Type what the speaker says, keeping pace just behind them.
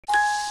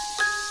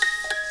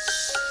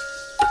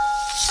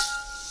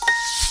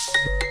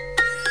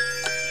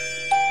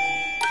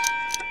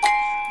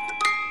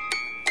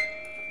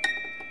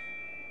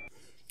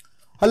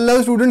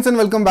Hello students and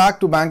welcome back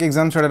to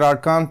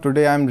BankExamsToday.com.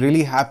 Today I am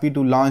really happy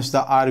to launch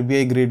the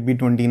RBI Grade B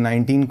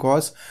 2019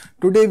 course.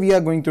 Today we are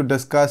going to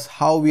discuss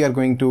how we are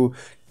going to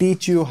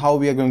teach you, how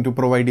we are going to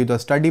provide you the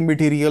study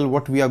material,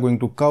 what we are going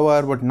to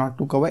cover, what not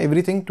to cover,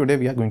 everything today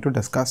we are going to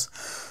discuss.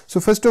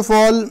 So first of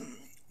all,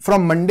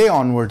 from Monday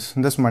onwards,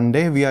 this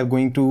Monday, we are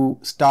going to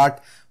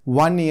start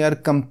 1 year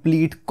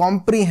complete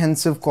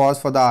comprehensive course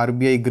for the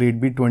RBI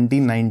Grade B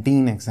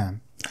 2019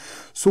 exam.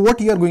 So what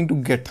you are going to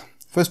get?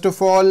 First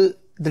of all,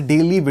 the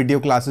daily video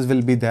classes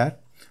will be there.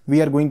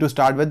 We are going to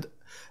start with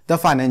the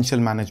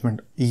financial management.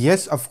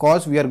 Yes, of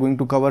course, we are going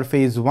to cover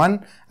phase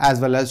 1 as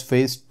well as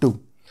phase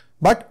 2.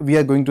 But we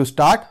are going to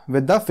start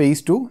with the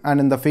phase 2, and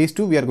in the phase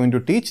 2, we are going to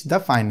teach the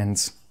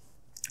finance.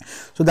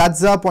 So that's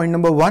the point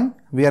number 1.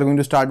 We are going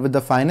to start with the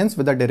finance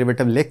with the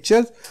derivative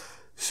lectures.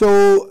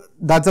 So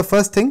that's the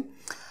first thing.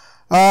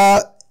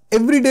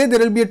 Every day there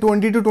will be a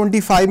 20 to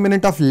 25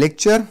 minute of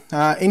lecture.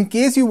 In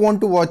case you want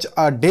to watch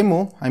a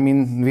demo, I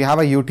mean, we have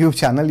a YouTube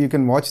channel, you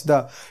can watch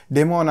the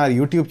demo on our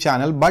YouTube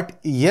channel. But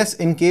yes,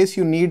 in case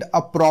you need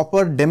a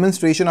proper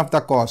demonstration of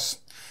the course,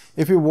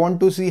 if you want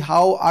to see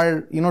how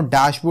our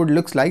dashboard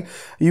looks like,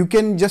 you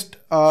can just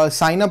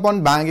sign up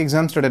on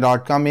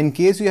BankExamsToday.com. In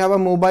case you have a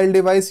mobile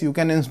device, you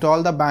can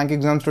install the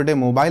BankExamsToday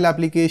mobile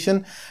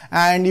application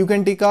and you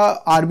can take a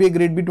RBI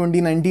Grade B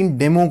 2019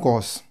 demo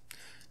course.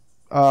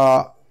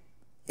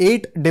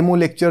 8 demo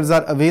lectures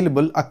are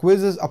available. A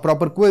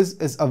proper quiz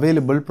is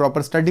available.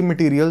 Proper study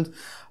materials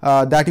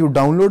that you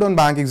download on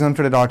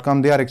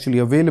BankExamsToday.com, they are actually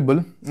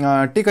available.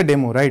 Take a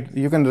demo, right?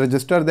 You can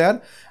register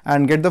there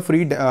and get the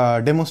free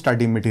demo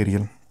study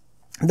material.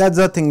 That's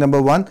the thing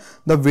number 1,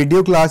 the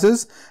video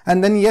classes.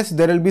 And then yes,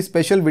 there will be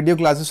special video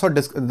classes for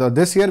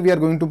this year. We are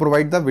going to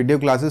provide the video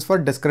classes for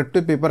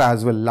descriptive paper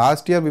as well.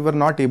 Last year we were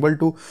not able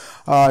to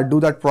do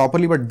that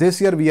properly, but this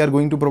year we are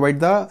going to provide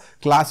the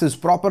classes,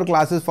 proper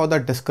classes for the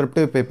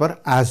descriptive paper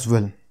as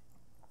well.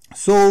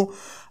 So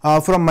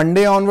from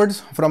Monday onwards,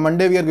 from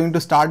Monday we are going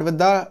to start with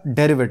the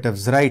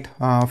derivatives, right?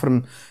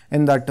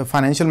 In that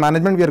financial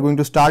management, we are going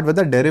to start with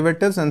the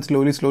derivatives, and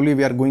slowly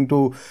we are going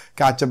to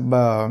catch up.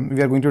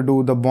 We are going to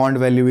do the bond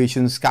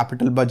valuations,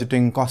 capital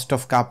budgeting, cost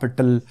of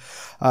capital,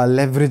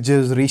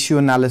 leverages, ratio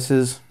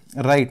analysis,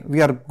 right?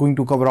 We are going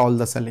to cover all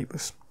the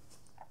syllabus.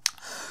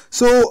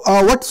 So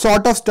what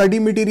sort of study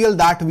material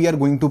that we are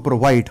going to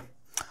provide?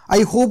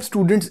 I hope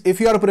students, if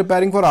you are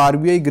preparing for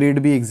RBI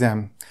Grade B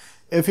exam,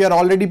 if you are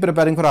already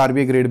preparing for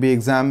RBI Grade B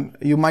exam,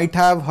 you might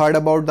have heard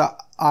about the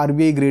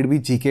RBI Grade B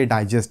GK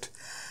Digest.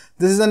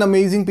 This is an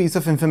amazing piece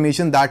of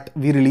information that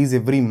we release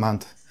every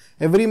month.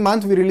 Every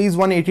month we release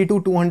 180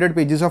 to 200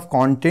 pages of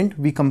content.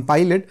 We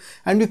compile it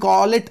and we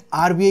call it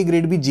RBI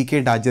Grade B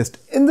GK Digest.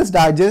 In this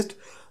digest,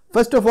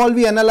 first of all,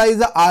 we analyze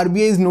the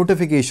RBI's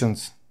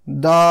notifications.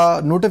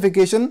 The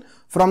notification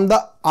from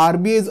the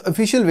RBI's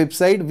official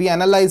website, we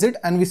analyze it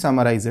and we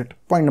summarize it.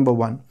 Point number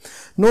 1.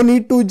 No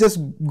need to just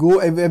go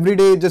every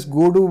day, just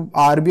go to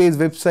RBI's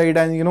website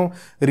and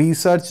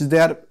research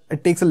there.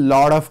 It takes a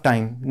lot of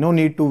time. No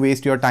need to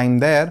waste your time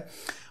there.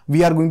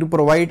 We are going to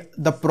provide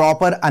the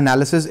proper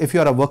analysis. If you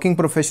are a working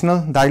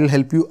professional, that will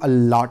help you a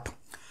lot.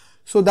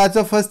 So that's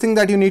the first thing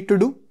that you need to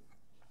do.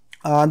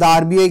 The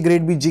RBI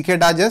Grade B GK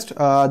Digest, the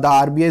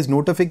RBI's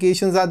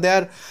notifications are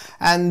there,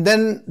 and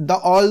then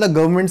all the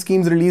government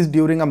schemes released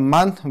during a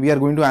month, we are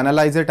going to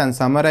analyze it and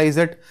summarize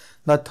it.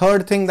 The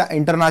third thing, the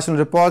international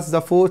reports.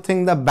 The fourth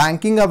thing, the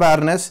banking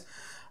awareness.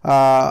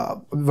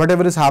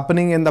 Whatever is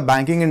happening in the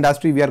banking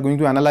industry, we are going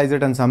to analyze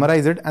it and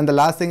summarize it. And the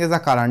last thing is the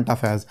current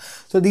affairs.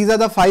 So these are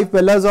the 5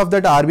 pillars of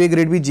that RBI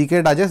Grade B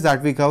GK Digest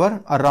that we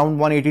cover, around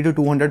 180 to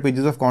 200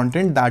 pages of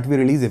content that we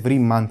release every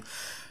month.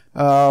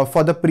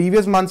 For the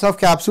previous months of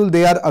capsule,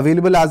 they are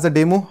available as a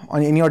demo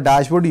in your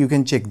dashboard. You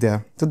can check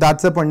there. So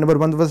that's the point number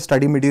 1 for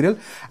study material.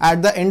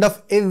 At the end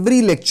of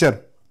every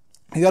lecture,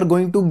 you are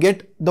going to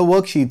get the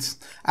worksheets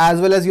as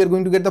well as you are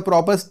going to get the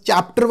proper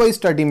chapter wise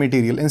study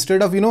material.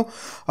 Instead of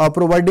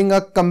providing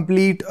a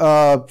complete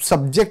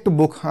subject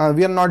book,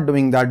 we are not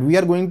doing that. We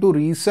are going to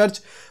research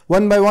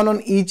one by one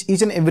on each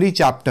and every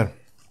chapter.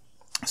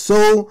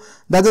 So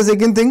that's the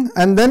second thing.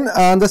 And then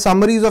the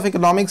summaries of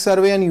economic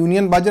survey and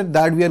union budget,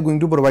 that we are going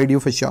to provide you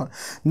for sure.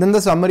 Then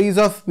the summaries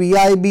of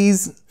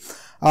PIBs,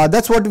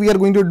 that's what we are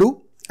going to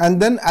do.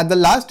 And then at the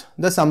last,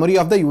 the summary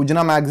of the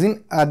Yojana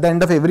magazine at the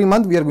end of every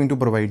month, we are going to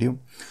provide you.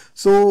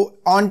 So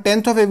on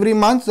 10th of every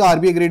month, the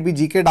RBI Grade B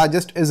GK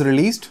Digest is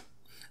released.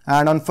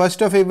 And on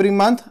 1st of every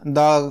month,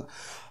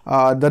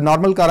 the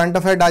normal current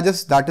affair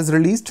digest, that is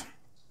released.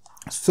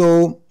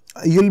 So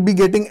you'll be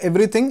getting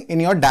everything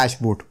in your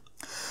dashboard.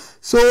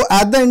 So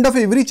at the end of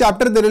every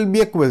chapter, there will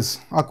be a quiz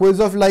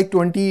of like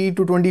 20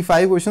 to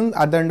 25 questions.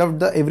 At the end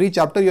of every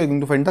chapter, you are going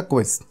to find the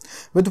quiz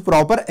with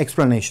proper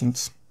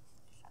explanations.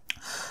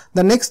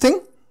 The next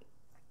thing,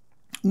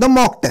 the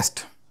mock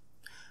test.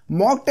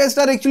 Mock tests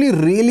are actually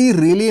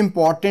really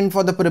important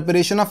for the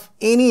preparation of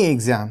any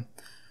exam.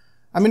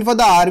 I mean, for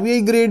the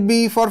RBI Grade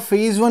B, for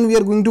phase 1, we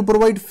are going to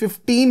provide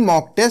 15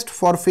 mock tests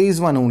for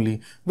phase 1 only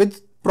with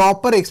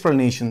proper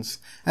explanations.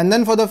 And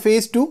then for the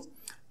phase 2,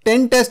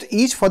 10 tests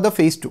each for the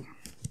phase 2.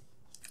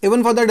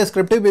 Even for the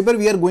descriptive paper,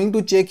 we are going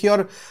to check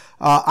your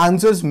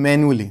answers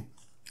manually.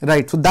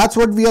 Right, so that's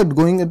what we are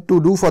going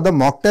to do for the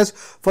mock test.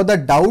 For the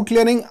doubt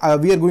clearing,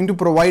 we are going to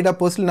provide our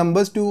personal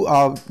numbers to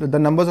the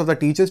numbers of the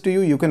teachers to you.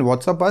 You can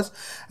WhatsApp us.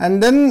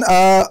 And then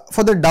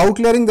for the doubt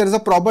clearing, there is a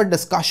proper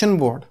discussion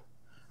board.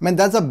 I mean,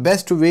 that's the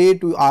best way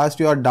to ask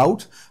your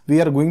doubts. We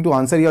are going to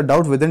answer your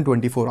doubts within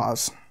 24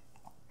 hours.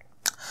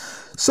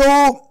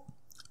 So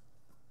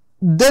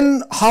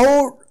then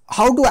how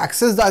to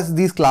access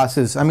these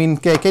classes? I mean,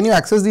 can you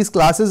access these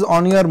classes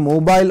on your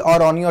mobile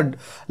or on your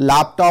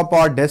laptop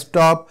or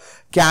desktop?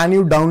 Can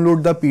you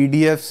download the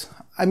PDFs?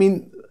 I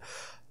mean,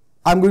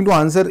 I'm going to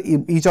answer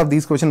each of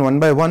these questions one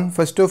by one.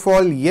 First of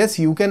all, yes,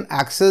 you can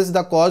access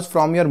the course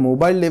from your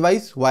mobile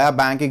device via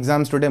Bank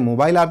Exams Today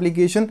mobile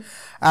application,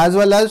 as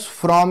well as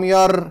from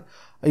your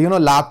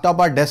laptop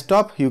or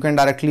desktop. You can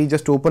directly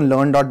just open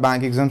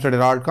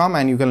learn.bankexamstoday.com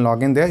and you can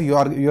log in there. You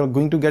are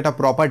going to get a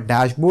proper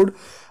dashboard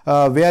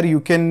where you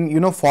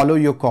can follow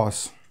your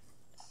course.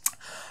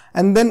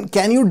 And then,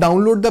 can you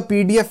download the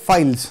PDF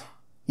files?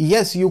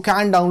 Yes, you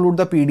can download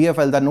the PDF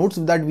file. The notes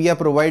that we are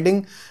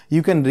providing,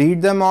 you can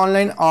read them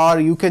online, or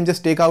you can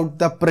just take out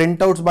the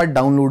printouts by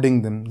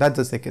downloading them. That's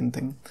the second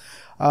thing.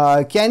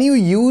 Can you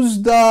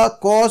use the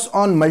course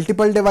on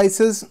multiple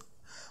devices?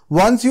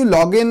 Once you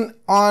log in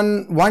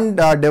on one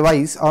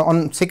device,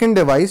 on second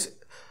device,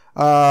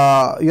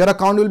 your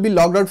account will be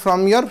logged out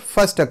from your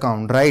first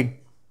account, right?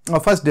 Or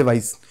first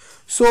device.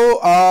 So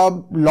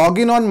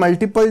login on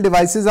multiple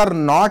devices are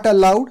not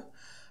allowed.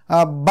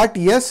 But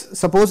yes,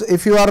 suppose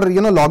if you are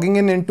logging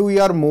in into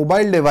your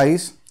mobile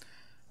device,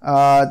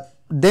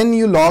 then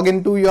you log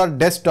into your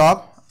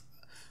desktop,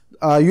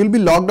 you'll be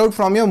logged out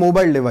from your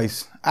mobile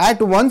device.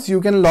 At once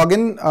you can log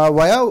in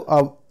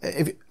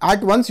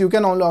at once you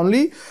can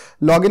only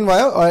log in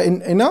via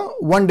in a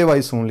one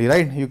device only,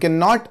 right? You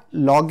cannot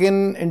log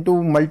in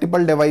into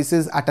multiple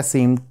devices at the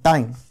same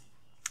time.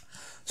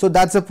 So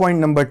that's the point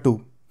number 2.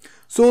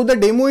 So the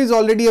demo is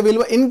already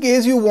available. In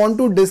case you want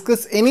to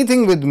discuss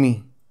anything with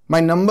me, my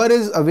number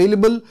is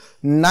available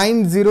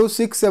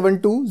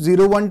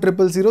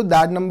 906720100.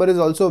 That number is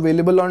also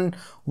available on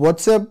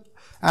WhatsApp.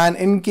 And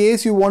in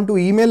case you want to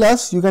email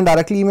us, you can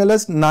directly email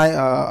us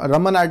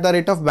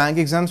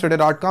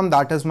raman@bankexamstoday.com.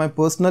 That is my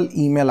personal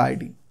email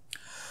ID.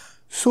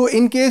 So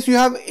in case you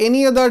have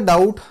any other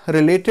doubt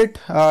related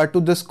to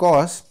this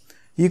course,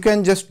 you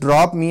can just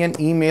drop me an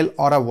email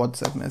or a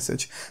WhatsApp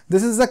message.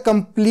 This is a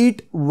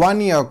complete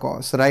 1-year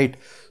course, right?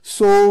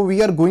 So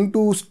we are going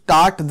to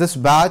start this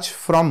batch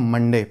from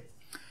Monday.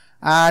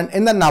 And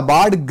in the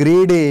NABARD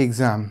Grade A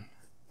exam,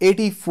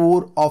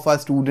 84 of our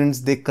students,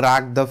 they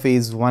cracked the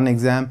phase 1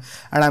 exam,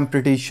 and I'm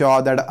pretty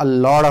sure that a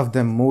lot of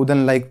them, more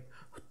than 30,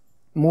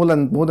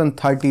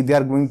 they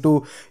are going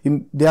to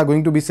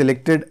be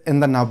selected in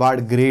the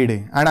NABARD Grade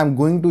A, and I'm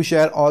going to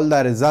share all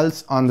the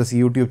results on this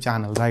YouTube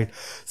channel, right?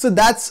 So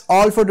that's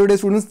all for today,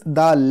 students.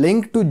 The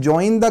link to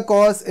join the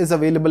course is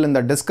available in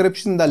the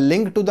description. The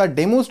link to the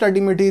demo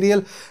study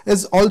material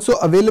is also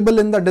available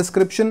in the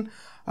description.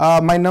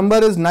 My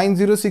number is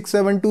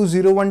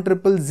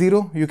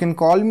 906720100. You can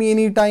call me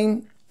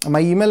anytime. My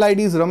email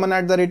ID is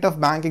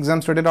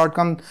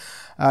raman@bankexamstoday.com.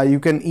 You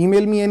can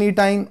email me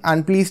anytime,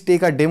 and please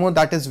take a demo.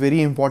 That is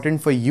very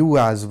important for you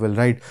as well,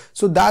 right?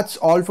 So that's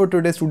all for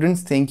today,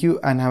 students. Thank you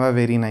and have a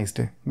very nice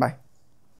day. Bye.